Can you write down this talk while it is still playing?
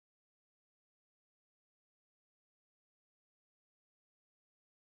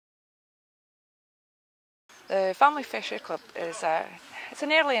The Family Fresh Air Club is it's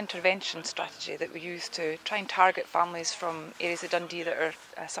an early intervention strategy that we use to try and target families from areas of Dundee that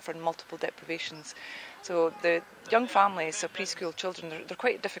are suffering multiple deprivations. So the young families, so preschool children, they're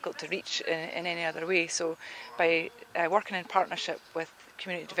quite difficult to reach in any other way. So by working in partnership with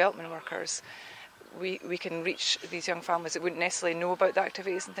community development workers, we can reach these young families that wouldn't necessarily know about the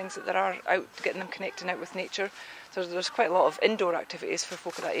activities and things that there are out, getting them connecting out with nature. So there's quite a lot of indoor activities for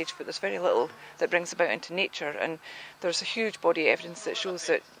folk of that age, but there's very little that brings about into nature. And there's a huge body of evidence that shows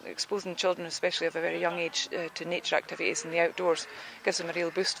that exposing children, especially of a very young age, to nature activities in the outdoors gives them a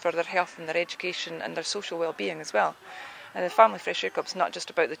real boost for their health and their education and their social well-being as well. And the Family Fresh Air Club is not just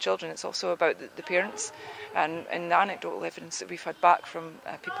about the children, it's also about the parents. And in the anecdotal evidence that we've had back from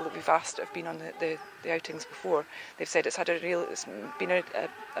people that we've asked that have been on the outings before, they've said it's been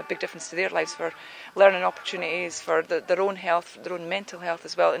a big difference to their lives for learning opportunities, for their own health, their own mental health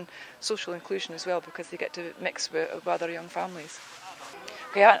as well, and social inclusion as well, because they get to mix with other young families.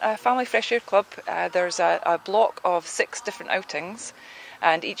 Okay, at Family Fresh Air Club, there's a block of 6 different outings.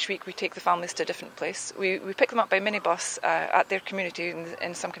 And each week we take the families to a different place. We pick them up by minibus at their community,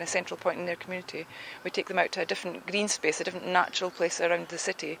 in some kind of central point in their community. We take them out to a different green space, a different natural place around the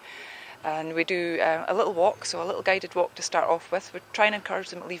city. And we do a little walk, so a little guided walk to start off with. We try and encourage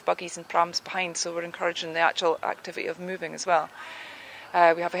them to leave buggies and prams behind, so we're encouraging the actual activity of moving as well.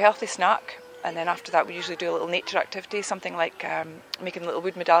 We have a healthy snack. And then after that we usually do a little nature activity, something like making little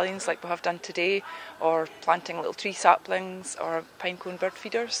wood medallions like we have done today, or planting little tree saplings or pinecone bird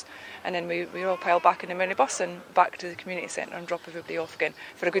feeders. And then we all pile back in the minibus and back to the community centre and drop everybody off again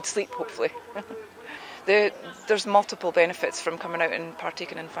for a good sleep, hopefully. There's multiple benefits from coming out and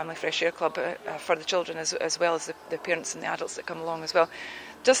partaking in Family Fresh Air Club for the children as well as the parents and the adults that come along as well.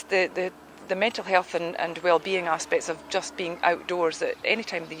 Just the mental health and well-being aspects of just being outdoors at any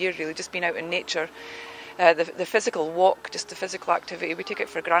time of the year, really, just being out in nature. The physical walk, just the physical activity, we take it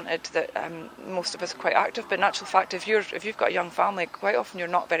for granted that most of us are quite active, but in actual fact, if you've got a young family, quite often you're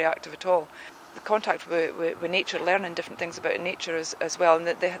not very active at all. The contact with nature, learning different things about nature as well, and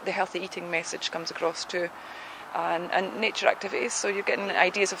the healthy eating message comes across too. And nature activities, so you're getting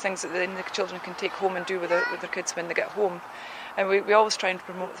ideas of things that then the children can take home and do with their kids when they get home. And we always try and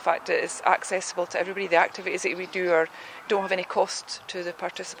promote the fact that it's accessible to everybody. The activities that we do don't have any cost to the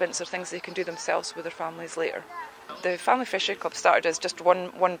participants, or things they can do themselves with their families later. The Family Fresh Air Club started as just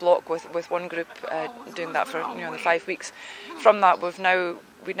one block with one group doing that for the 5 weeks. From that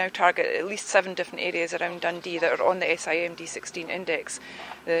we now target at least 7 different areas around Dundee that are on the SIMD 16 index.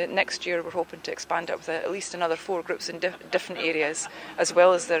 Next year we're hoping to expand it with at least another 4 groups in different areas, as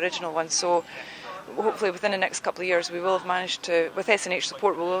well as the original one. So hopefully within the next couple of years we will have managed to, with SNH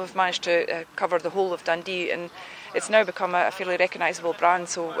support, we will have managed to cover the whole of Dundee, and it's now become a fairly recognisable brand,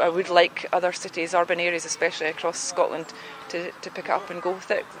 so I would like other cities, urban areas especially across Scotland, to pick it up and go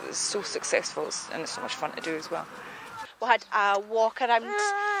with it. It's so successful and it's so much fun to do as well. We had a walk around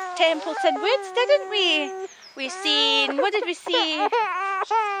Templeton Woods, didn't we? What did we see?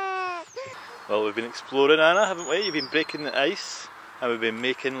 Well, we've been exploring, Anna, haven't we? You've been breaking the ice, and we've been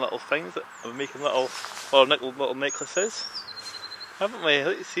making little things, we're making little necklaces, haven't we?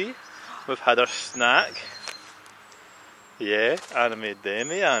 Let you see. We've had our snack. Yeah, Anna made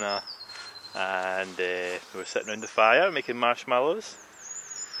them, Anna? And we were sitting around the fire making marshmallows.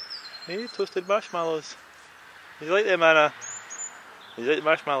 Hey, toasted marshmallows. Did you like them, Anna? Did you like the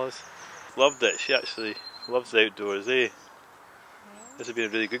marshmallows? Loved it. She actually loves the outdoors, eh? This has been a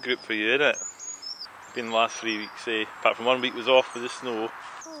really good group for you, isn't it? It's been the last 3 weeks, eh? Apart from 1 week was off with the snow.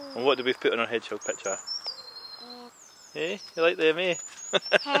 And what did we put on our hedgehog picture? Eh? You like them, eh?